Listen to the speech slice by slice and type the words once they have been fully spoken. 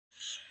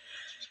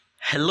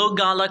Hello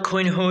Gala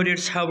coin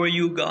holders, how are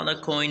you Gala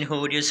coin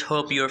holders?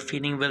 Hope you're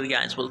feeling well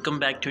guys. Welcome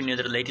back to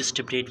another latest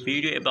update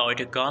video about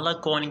a Gala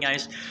coin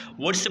guys.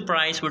 What's the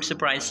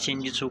price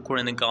changes occur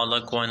in the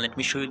Gala coin? Let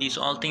me show you these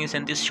all things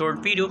in this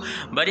short video.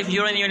 But if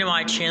you're new to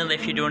my channel,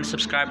 if you don't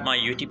subscribe my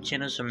YouTube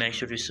channel, so make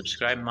sure to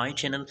subscribe my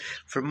channel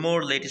for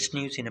more latest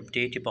news and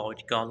update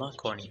about Gala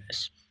coin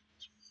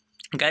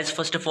guys.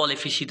 First of all,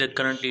 if you see the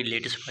currently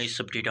latest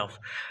price update of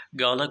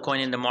Gala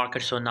coin in the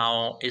market, so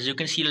now as you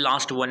can see,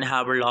 last 1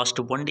 hour, last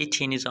 1 day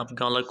changes of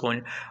Gala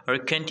coin are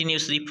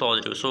continuously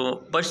positive. So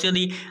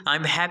personally,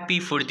 I'm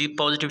happy for the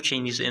positive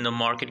changes in the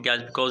market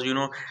guys, because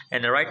in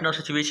the right now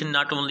situation,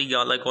 not only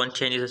Gala coin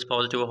changes is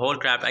positive, whole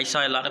crap, I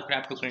saw a lot of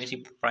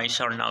cryptocurrency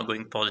prices are now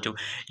going positive.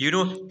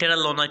 Terra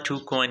Luna 2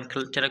 coin,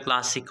 Terra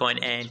Classic coin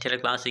and Terra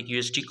Classic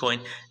USD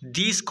coin,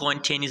 these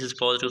coin changes is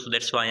positive, so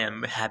that's why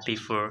I'm happy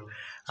for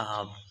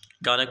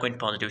Gala coin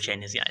positive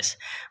changes guys.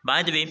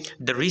 By the way,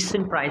 the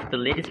recent price, the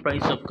latest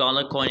price of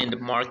Gala coin in the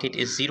market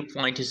is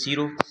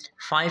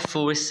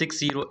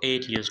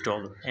 0.054608 US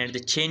dollar, and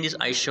the changes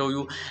I show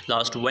you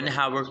last 1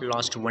 hour,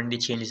 last 1 day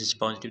changes is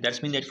positive.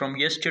 That's mean that from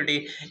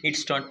yesterday it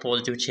start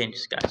positive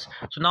changes guys.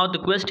 So now the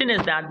question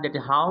is that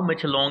how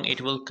much long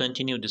it will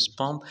continue this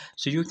pump.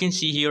 So you can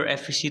see here,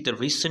 if you see the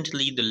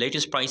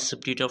latest price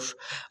update of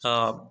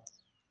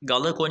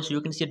Gala coin, so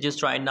you can see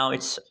just right now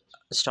it's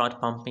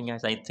start pumping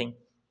guys, I think.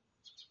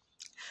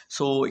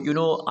 So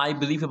I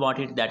believe about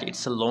it that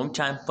it's a long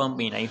time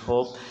pump, and I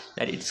hope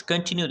that it's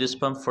continue this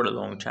pump for a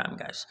long time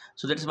guys.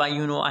 So that's why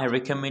I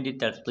recommend it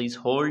that please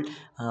hold,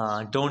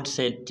 don't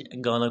sell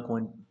Gala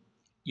coin.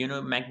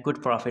 Make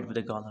good profit with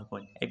the Gala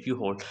coin if you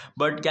hold.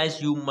 But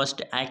guys, you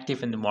must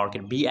active in the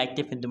market, be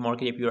active in the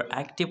market. If you're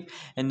active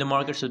in the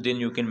market, so then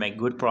you can make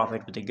good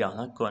profit with the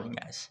Gala coin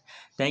guys.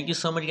 Thank you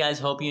so much guys,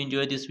 hope you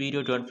enjoyed this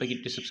video. Don't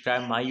forget to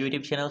subscribe my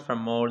YouTube channel for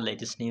more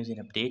latest news and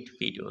update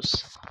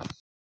videos.